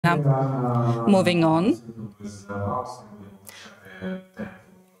Ukraine. Moving on.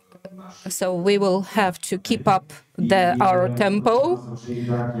 So we will have to keep up our tempo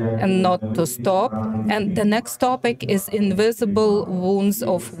and not to stop. And the next topic is invisible wounds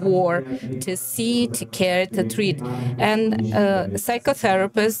of war, to see, to care, to treat. And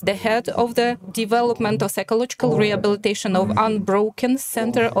psychotherapist, the head of the development of psychological rehabilitation of UNBROKEN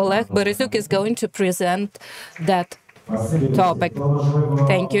Center, Oleg Berezyuk, is going to present that topic.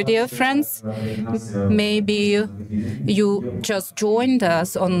 Thank you, dear friends. Maybe you just joined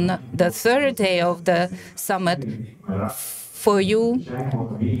us on the third day of the summit. For you,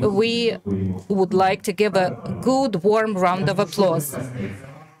 we would like to give a good, warm round of applause.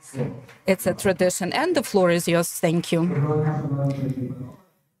 It's a tradition, and the floor is yours. Thank you.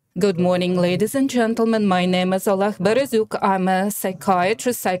 Good morning, ladies and gentlemen. My name is Oleg Berezyuk. I'm a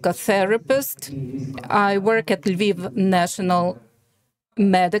psychiatrist, psychotherapist. I work at Lviv National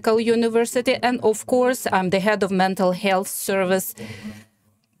Medical University, and of course, I'm the head of mental health service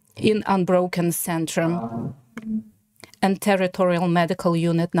in UNBROKEN Center and Territorial Medical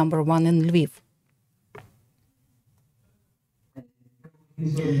Unit number 1 in Lviv.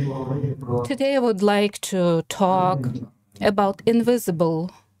 Today, I would like to talk about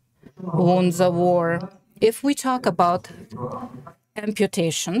invisible wounds of war. If we talk about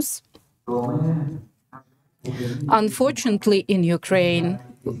amputations, unfortunately in Ukraine,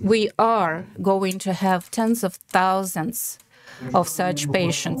 we are going to have tens of thousands of such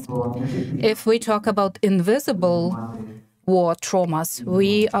patients. If we talk about invisible war traumas,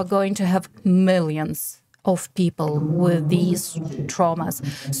 we are going to have millions of people with these traumas.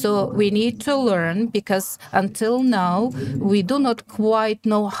 So we need to learn, because until now, we do not quite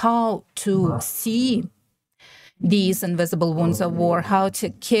know how to see these invisible wounds of war, how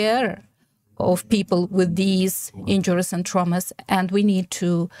to care of people with these injuries and traumas, and we need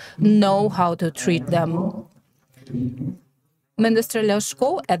to know how to treat them. Minister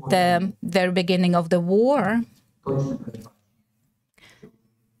Lyashko, at the very beginning of the war,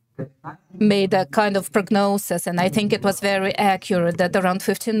 made a kind of prognosis, and I think it was very accurate, that around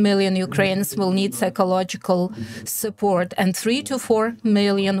 15 million Ukrainians will need psychological support, and 3 to 4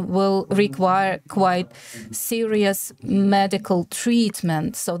 million will require quite serious medical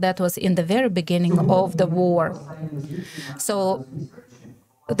treatment. So that was in the very beginning of the war. So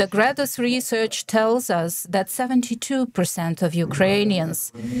the Gradus research tells us that 72% of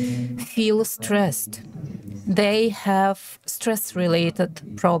Ukrainians feel stressed. They have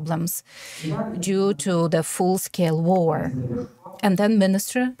stress-related problems due to the full-scale war. And then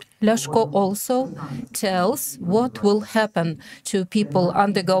Minister Lyashko also tells what will happen to people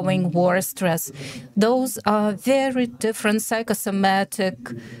undergoing war stress. Those are very different psychosomatic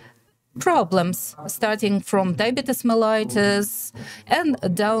problems, starting from diabetes mellitus and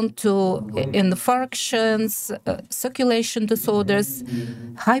down to infarctions, circulation disorders,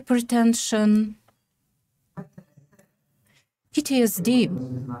 hypertension. PTSD,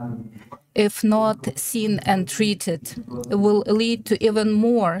 if not seen and treated, will lead to even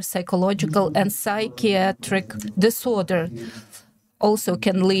more psychological and psychiatric disorder. Also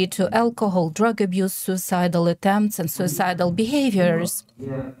can lead to alcohol, drug abuse, suicidal attempts, and suicidal behaviors.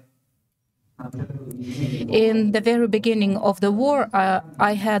 In the very beginning of the war,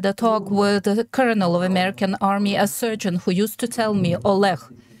 I had a talk with a colonel of American Army, a surgeon, who used to tell me, Oleg,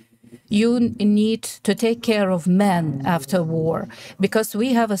 you need to take care of men after war, because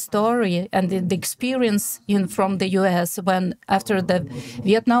we have a story and the experience from the US when after the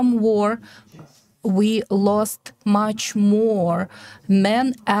Vietnam War, we lost much more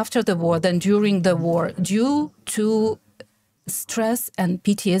men after the war than during the war due to stress and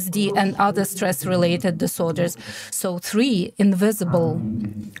PTSD and other stress-related disorders. So 3 invisible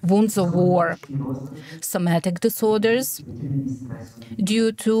wounds of war: somatic disorders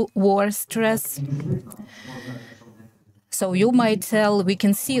due to war stress. So you might tell, we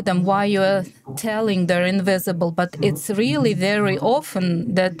can see them, why you're telling they're invisible, but it's really very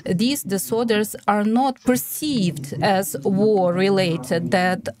often that these disorders are not perceived as war-related,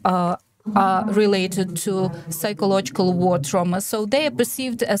 that are related to psychological war trauma. So they are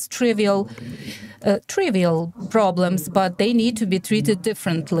perceived as trivial problems, but they need to be treated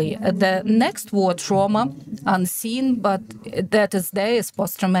differently. The next war trauma, unseen, but that is there, is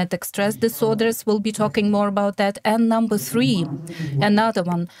post-traumatic stress disorders. We'll be talking more about that. And number 3, another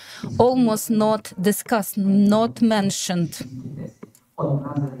one, almost not discussed, not mentioned.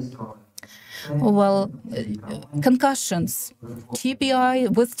 Well, concussions, TBI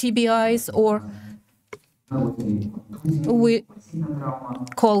with TBIs, or we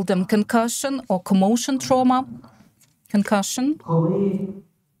call them concussion or commotion trauma. Concussion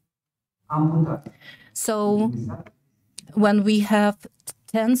So when we have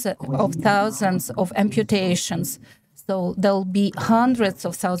tens of thousands of amputations, so there'll be hundreds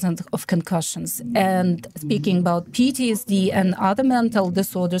of thousands of concussions. And speaking about PTSD and other mental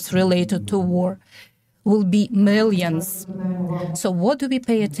disorders related to war, will be millions. So what do we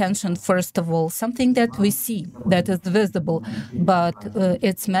pay attention, first of all? Something that we see, that is visible, but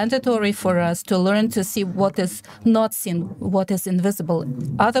it's mandatory for us to learn to see what is not seen, what is invisible.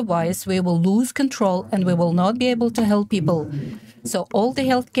 Otherwise, we will lose control and we will not be able to help people. So all the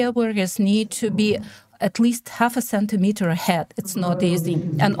healthcare workers need to be at least half a centimeter ahead. It's not easy.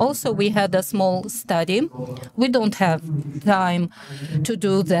 And also we had a small study. We don't have time to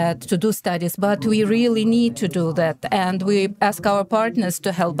do that, to do studies, but we really need to do that. And we ask our partners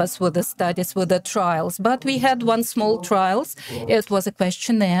to help us with the studies, with the trials. But we had one small trial. It was a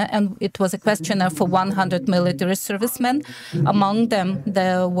questionnaire, and it was a questionnaire for 100 military servicemen. Among them,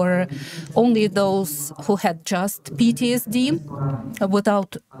 there were only those who had just PTSD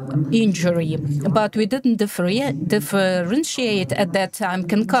without injury. But we didn't differentiate at that time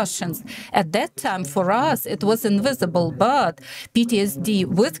concussions. At that time, for us, it was invisible, but PTSD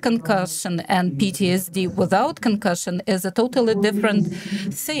with concussion and PTSD without concussion is a totally different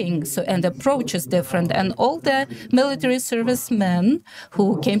thing. So, and approach is different. And all the military servicemen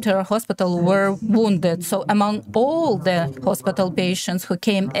who came to our hospital were wounded. So among all the hospital patients who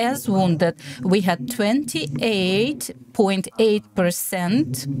came as wounded, we had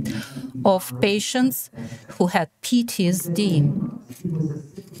 28.8% of patients who had PTSD.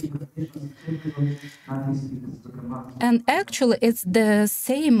 And actually, it's the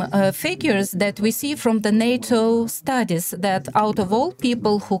same figures that we see from the NATO studies, that out of all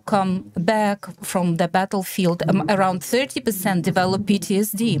people who come back from the battlefield, around 30% develop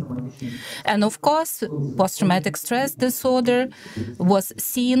PTSD. And of course, post-traumatic stress disorder was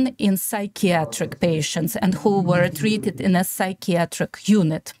seen in psychiatric patients and who were treated in a psychiatric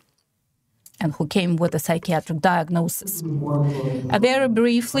unit and who came with a psychiatric diagnosis. Very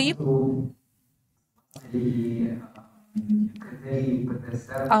briefly,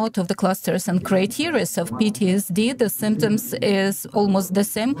 out of the clusters and criteria of PTSD, the symptoms is almost the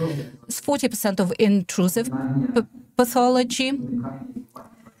same. It's 40% of intrusive pathology,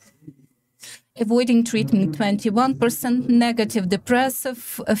 avoiding treatment 21%, negative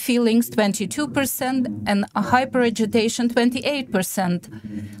depressive feelings 22%, and hyperagitation 28%,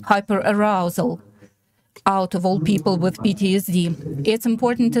 hyperarousal out of all people with PTSD. It's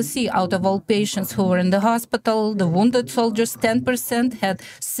important to see, out of all patients who were in the hospital, the wounded soldiers, 10% had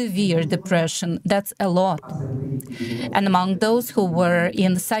severe depression. That's a lot. And among those who were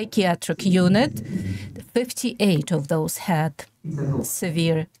in the psychiatric unit, 58 of those had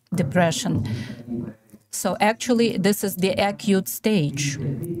severe depression. So actually, this is the acute stage.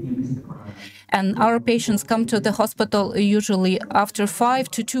 And our patients come to the hospital usually after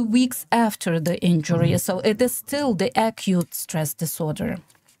 5 to 2 weeks after the injury. So it is still the acute stress disorder.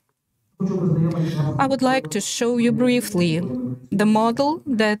 I would like to show you briefly the model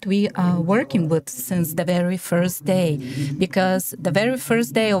that we are working with since the very first day. Because the very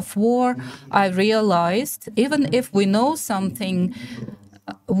first day of war, I realized even if we know something,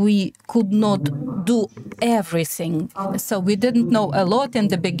 we could not do everything. So we didn't know a lot in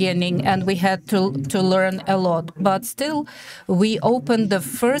the beginning, and we had to learn a lot. But still, we opened the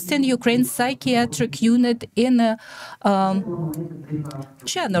first in Ukraine psychiatric unit in a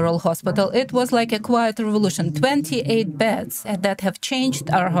general hospital. It was like a quiet revolution, 28 beds that have changed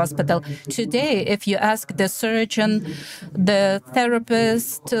our hospital. Today, if you ask the surgeon, the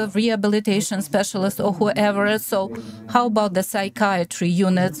therapist, rehabilitation specialist, or whoever, so how about the psychiatry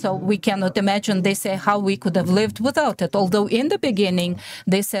unit? So we cannot imagine, they say, how we could have lived without it. Although in the beginning,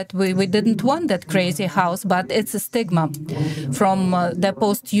 they said we didn't want that crazy house, but it's a stigma from the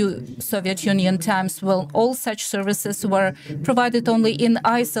post-Soviet Union times. Well, all such services were provided only in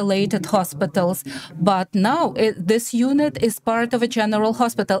isolated hospitals. But now this unit is part of a general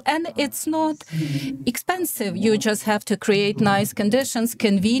hospital, and it's not expensive. You just have to create nice conditions,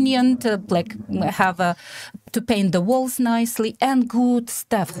 convenient, like have to paint the walls nicely, and good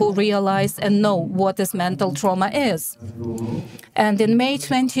staff who realize and know what this mental trauma is. And in May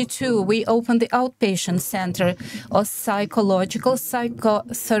 22, we opened the outpatient center of psychological,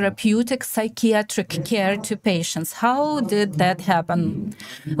 psychotherapeutic, psychiatric care to patients. How did that happen?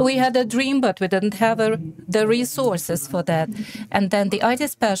 We had a dream, but we didn't have the resources for that. And then the IT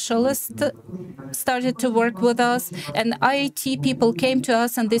specialist started to work with us, and IT people came to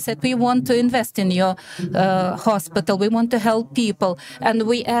us and they said, we want to invest in your hospital, we want to help people. And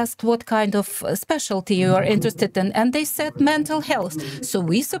we asked what kind of specialty you are interested in, and they said mental health. So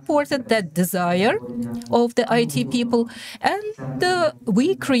we supported that desire of the IT people, and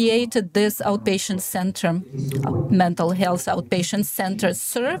we created this outpatient center, mental health outpatient center,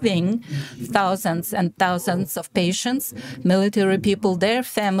 serving thousands and thousands of patients, military people, their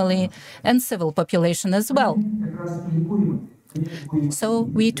family, and civil population as well. So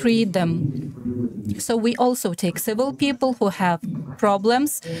we treat them. So we also take civil people who have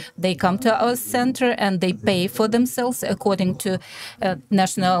problems. They come to our center and they pay for themselves according to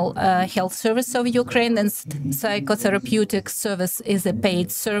National Health Service of Ukraine, and psychotherapeutic service is a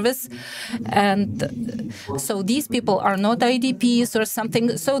paid service. And so these people are not IDPs or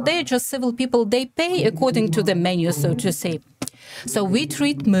something. So they're just civil people. They pay according to the menu, so to say. So we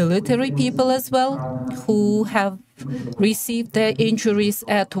treat military people as well who have received their injuries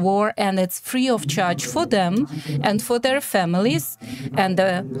at war, and it's free of charge for them and for their families. And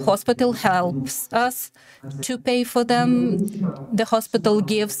the hospital helps us to pay for them. The hospital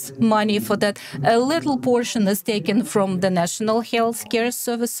gives money for that. A little portion is taken from the National Health Care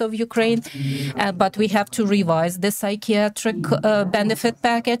Service of Ukraine, but we have to revise the psychiatric benefit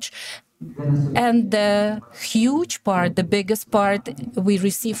package. And the huge part, the biggest part, we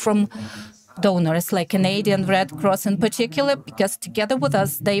receive from donors like Canadian Red Cross in particular, because together with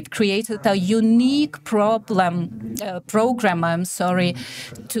us, they've created a unique program,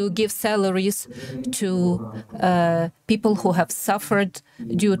 to give salaries to people who have suffered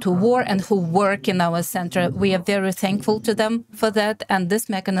due to war and who work in our center. We are very thankful to them for that, and this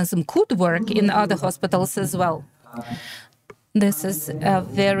mechanism could work in other hospitals as well. This is a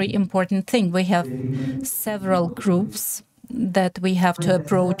very important thing. We have several groups that we have to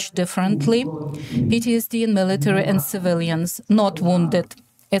approach differently. PTSD in military and civilians, not wounded.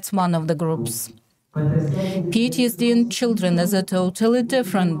 It's one of the groups. PTSD in children is a totally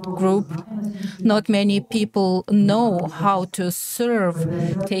different group. Not many people know how to serve,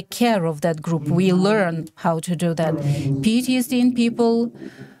 take care of that group. We learn how to do that. PTSD in people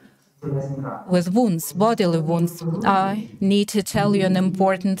with wounds, bodily wounds. I need to tell you an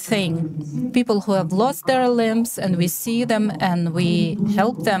important thing. People who have lost their limbs, and we see them and we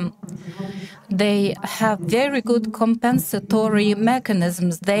help them, they have very good compensatory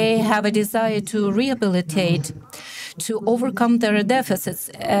mechanisms. They have a desire to rehabilitate, to overcome their deficits.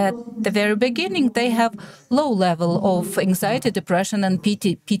 At the very beginning, they have low level of anxiety, depression, and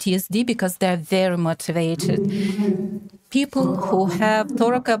PTSD because they're very motivated. People who have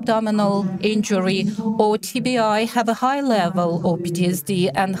thoracoabdominal injury or TBI have a high level of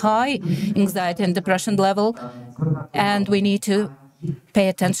PTSD and high anxiety and depression level, and we need to pay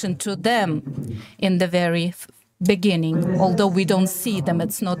attention to them in the very beginning. Although we don't see them,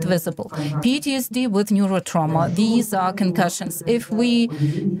 it's not visible. PTSD with neurotrauma, these are concussions. If we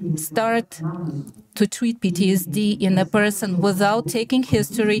start to treat PTSD in a person without taking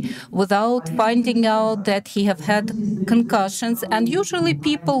history, without finding out that he have had concussions, and usually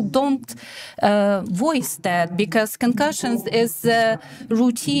people don't voice that because concussions is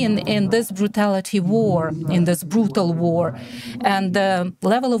routine in this brutality war, in this brutal war. And the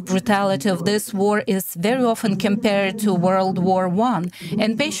level of brutality of this war is very often compared to World War I.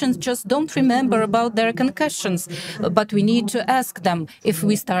 And patients just don't remember about their concussions. But we need to ask them, if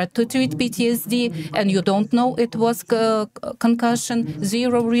we start to treat PTSD and you don't know it was concussion,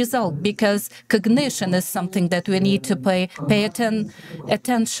 zero result, because cognition is something that we need to pay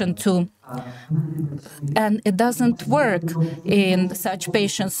attention to. And it doesn't work in such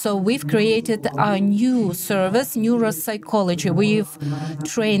patients. So we've created a new service, neuropsychology. We've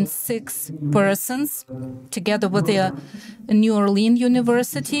trained 6 persons together with the New Orleans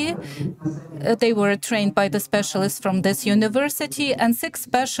University. They were trained by the specialists from this university, and 6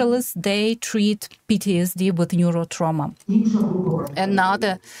 specialists, they treat PTSD with neurotrauma.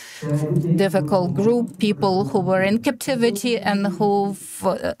 Another difficult group, people who were in captivity and who've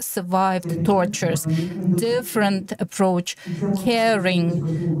survived tortures. Different approach,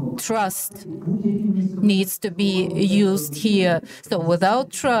 caring, trust needs to be used here. So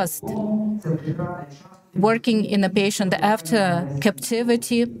without trust, working in a patient after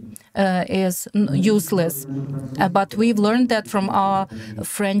captivity is useless. But we've learned that from our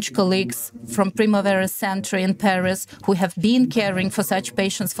French colleagues from Primavera Center in Paris, who have been caring for such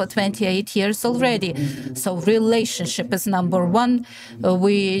patients for 28 years already. So relationship is number one.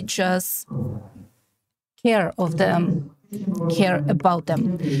 We just care of them, care about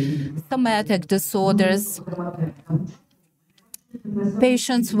them. Somatic disorders.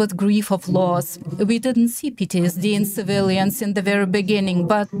 Patients with grief of loss. We didn't see PTSD in civilians in the very beginning,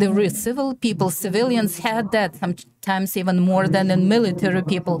 but the civil people, civilians had that sometimes even more than in military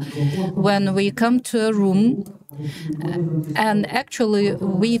people. When we come to a room, and actually,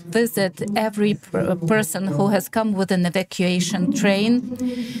 we visit every person who has come with an evacuation train,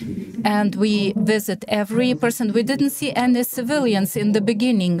 and we visit every person. We didn't see any civilians in the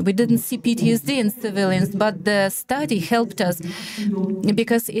beginning. We didn't see PTSD in civilians, but the study helped us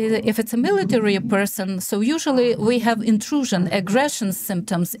because if it's a military person, so usually we have intrusion, aggression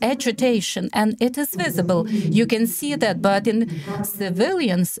symptoms, agitation, and it is visible. You can see that, but in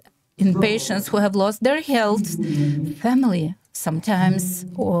civilians, in patients who have lost their health, family, sometimes,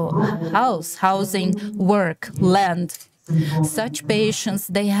 or housing, work, land. Such patients,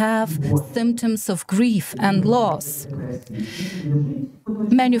 they have symptoms of grief and loss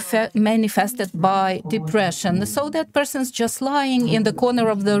manifested by depression. So that person's just lying in the corner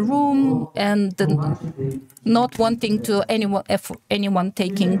of the room and not wanting to anyone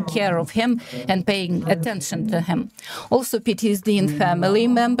taking care of him and paying attention to him. Also, PTSD in family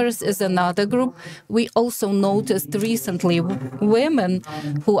members is another group. We also noticed recently women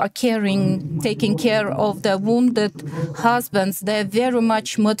who are taking care of their wounded husbands. They're very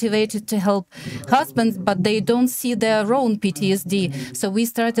much motivated to help husbands, but they don't see their own PTSD. So we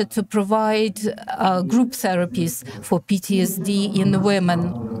started to provide group therapies for PTSD in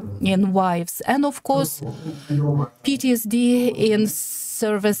women, in wives, and of course, PTSD in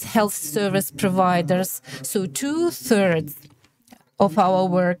health service providers. So 2/3 of our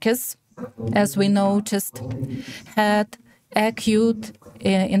workers, as we noticed, had acute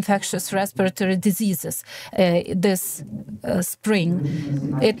infectious respiratory diseases this spring.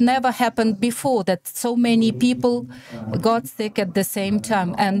 It never happened before that so many people got sick at the same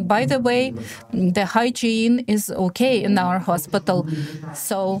time. And by the way, the hygiene is okay in our hospital,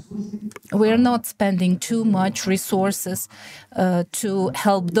 so we're not spending too much resources to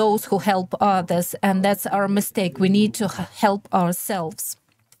help those who help others, and that's our mistake. We need to help ourselves.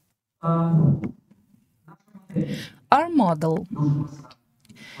 Our model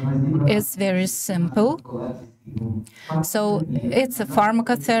is very simple. So it's a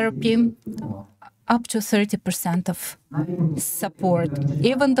pharmacotherapy, up to 30% of support.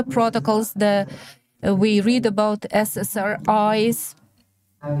 Even the protocols that we read about, SSRIs,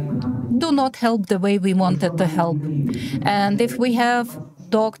 do not help the way we wanted to help. And if we have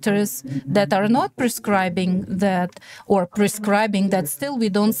doctors that are not prescribing that or prescribing that, still we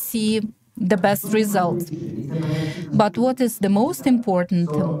don't see the best results. But what is the most important,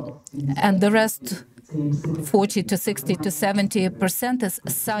 and the rest 40 to 60 to 70% is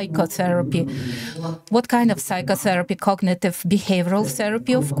psychotherapy. What kind of psychotherapy? Cognitive behavioral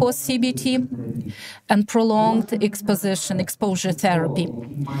therapy, of course, CBT, and prolonged exposure therapy.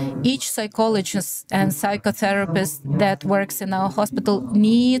 Each psychologist and psychotherapist that works in our hospital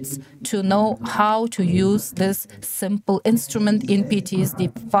needs to know how to use this simple instrument in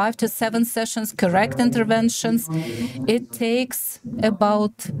PTSD. 5 to 7 sessions, correct interventions. It takes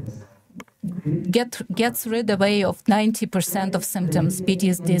about gets rid away of 90% of symptoms,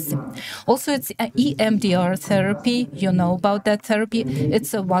 PTSD. Also, it's EMDR therapy. You know about that therapy.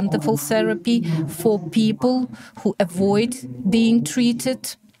 It's a wonderful therapy for people who avoid being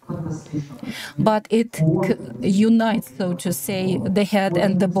treated, but it unites, so to say, the head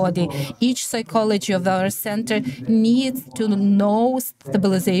and the body. Each psychology of our center needs to know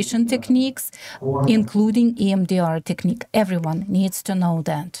stabilization techniques, including EMDR technique. Everyone needs to know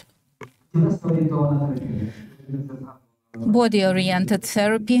that. Body-oriented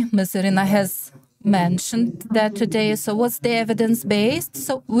therapy, Ms. Irina has mentioned that today. So what's the evidence-based?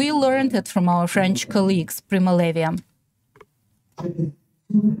 So we learned it from our French colleagues, Prima Levia.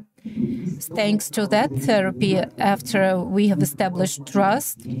 Thanks to that therapy, after we have established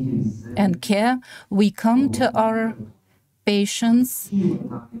trust and care, we come to our patients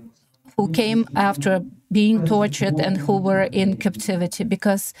who came after being tortured and who were in captivity,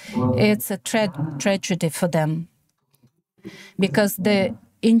 because it's a tragedy for them. Because the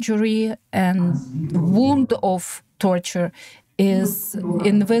injury and wound of torture is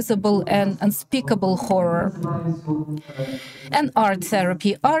invisible and unspeakable horror. And art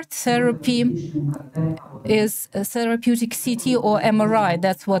therapy. Art therapy is a therapeutic CT or MRI,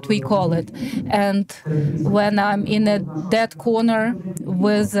 that's what we call it. And when I'm in a dead corner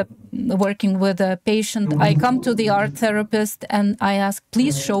working with a patient, I come to the art therapist and I ask,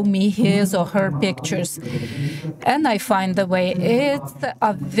 please show me his or her pictures. and I find the way.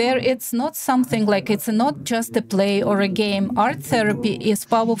 It's not something like, it's not just a play or a game. Art therapy is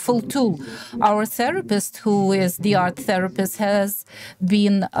powerful too. Our therapist, who is the art therapist, has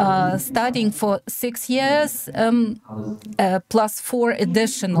been studying for 6 years plus 4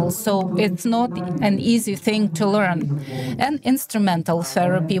 additional, so it's not an easy thing to learn. And instrumental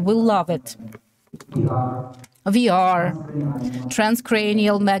therapy, we love it. VR,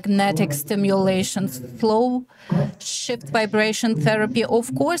 transcranial magnetic stimulation, slow shift vibration therapy.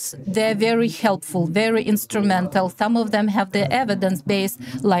 Of course, they're very helpful, very instrumental. Some of them have the evidence base,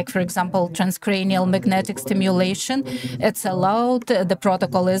 like, for example, transcranial magnetic stimulation. It's allowed, the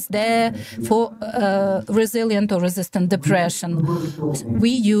protocol is there for resilient or resistant depression.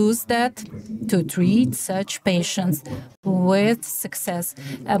 We use that to treat such patients with success.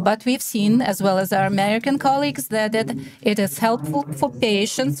 But we've seen, as well as our American colleagues, that it is helpful for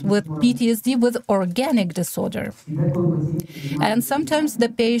patients with PTSD with organic disorder. And sometimes the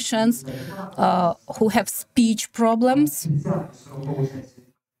patients who have speech problems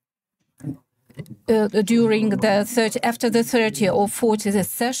during after the 30 or 40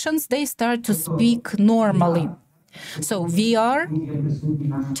 sessions, they start to speak normally. So VR,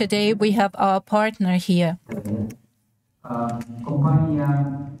 today we have our partner here.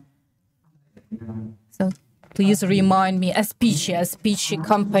 So please remind me, a speech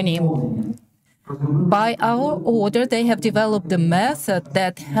company. By our order, they have developed a method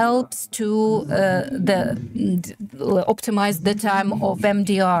that helps to optimize the time of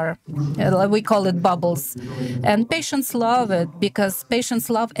MDR. We call it bubbles. And patients love it because patients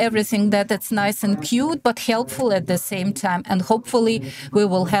love everything that it's nice and cute, but helpful at the same time. And hopefully we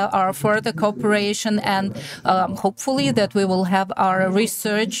will have our further cooperation, and hopefully that we will have our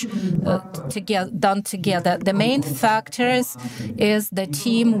research done together. The main factors is the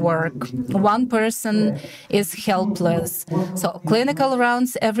teamwork. One person is helpless. So clinical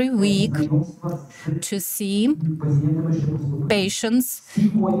rounds every week to see patients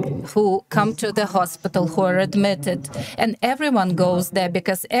who come to the hospital, who are admitted. And everyone goes there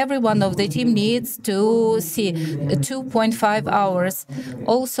because every one of the team needs to see 2.5 hours.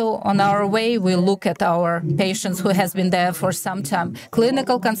 Also, on our way, we look at our patients who has been there for some time.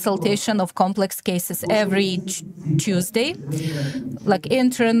 Clinical consultation of complex cases every Tuesday, like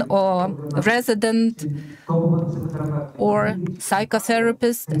intern or resident or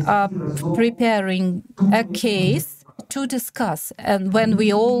psychotherapist are preparing a case to discuss, and when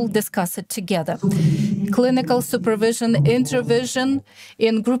we all discuss it together. Clinical supervision, intervention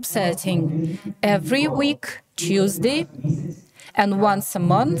in group setting every week, Tuesday, and once a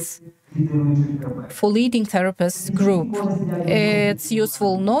month for leading therapist group. It's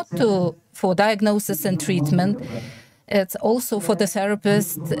useful not for diagnosis and treatment. It's also for the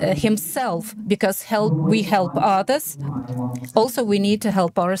therapist himself, because we help others. Also, we need to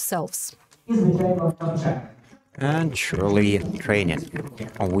help ourselves. And surely training.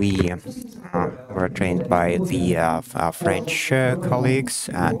 We were trained by the French colleagues,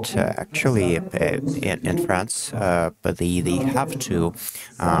 and actually in France, but they have to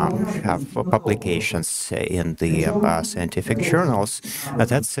have publications in the scientific journals.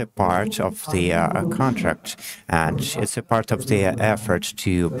 That's a part of the contract, and it's a part of the effort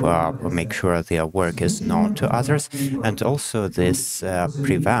to make sure their work is known to others, and also this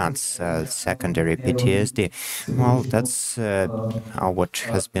prevents secondary PTSD. Well, that's what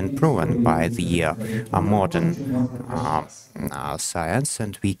has been proven by the modern science,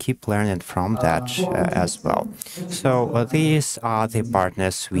 and we keep learning from that as well. So these are the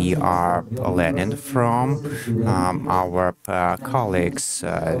partners we are learning from. Our colleagues,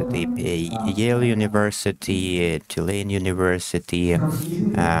 the Yale University, Tulane University,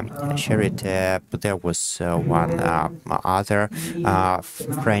 Charité. There was one other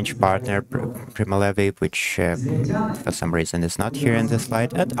French partner, Prima, which for some reason is not here in the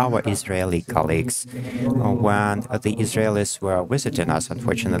slide, and our Israeli colleagues. When the Israelis were visiting us,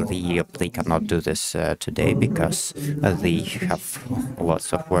 unfortunately, they cannot do this today because they have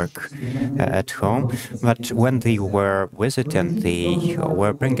lots of work at home. But when they were visiting, they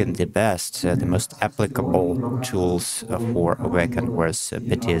were bringing the best, the most applicable tools for working with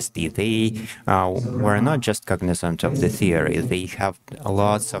PTSD. They were not just cognizant of the theory, they have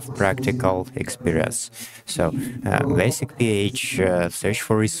lots of practical experience. So basic PH, search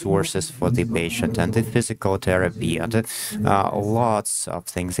for resources for the patient, and the physical therapy, and lots of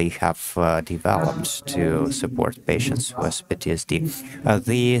things they have developed to support patients with PTSD.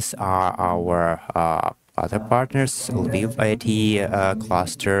 These are our other partners, Lviv IT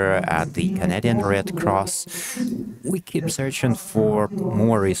cluster and the Canadian Red Cross. We keep searching for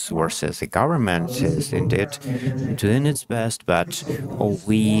more resources. The government is indeed doing its best, but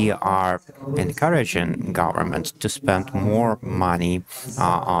we are encouraging government to spend more money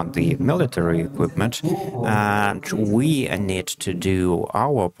on the military equipment, and we need to do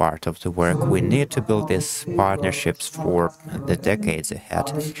our part of the work. We need to build these partnerships for the decades ahead.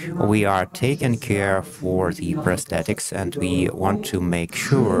 We are taking care for the prosthetics, and we want to make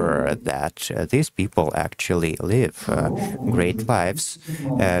sure that these people actually live great lives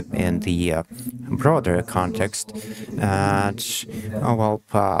in the broader context. And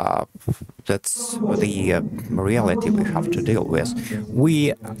that's the reality we have to deal with.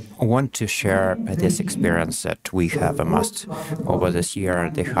 We want to share this experience that we have amassed over this year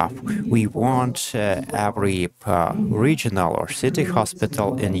and a half. We want every regional or city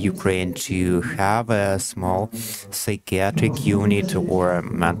hospital in Ukraine to have a small psychiatric unit or a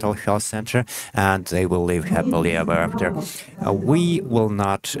mental health center, and they will live happily ever after. We will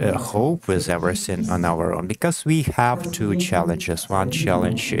not cope with everything on our own, because we have two challenges. One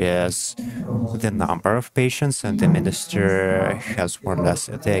challenge is the number of patients, and the minister has warned us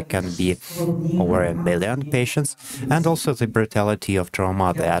there can be over 1 million patients, and also the brutality of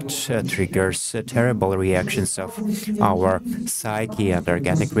trauma that triggers terrible reactions of our psyche and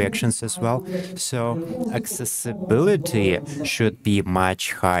organic reactions as well. So accessibility should be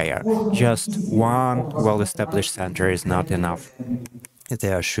much higher. Just one well-established center is not enough.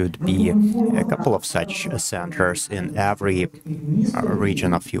 There should be a couple of such centers in every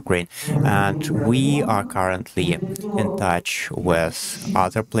region of Ukraine. And we are currently in touch with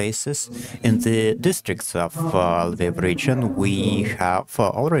other places. In the districts of Lviv region, we have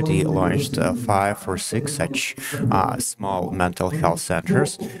already launched 5 or 6 such small mental health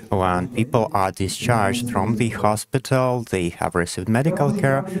centers. When people are discharged from the hospital, they have received medical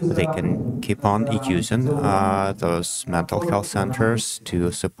care, they can keep on using those mental health centers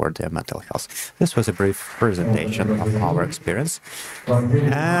to support their mental health. This was a brief presentation of our experience.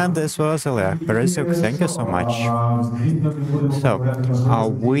 And this was Oleg Berezyuk. Thank you so much. So,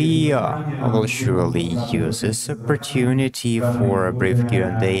 we will surely use this opportunity for a brief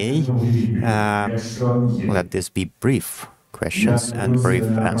Q&A. Let this be brief questions and brief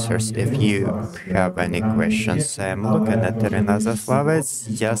answers. If you have any questions, I'm looking at Irina Zaslavets.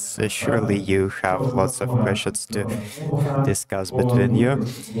 Yes, surely you have lots of questions to discuss between you.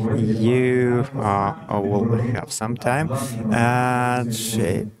 You will have some time. And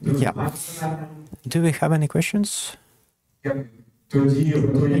yeah, do we have any questions? Thank you.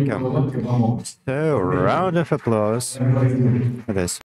 So, round of applause for this.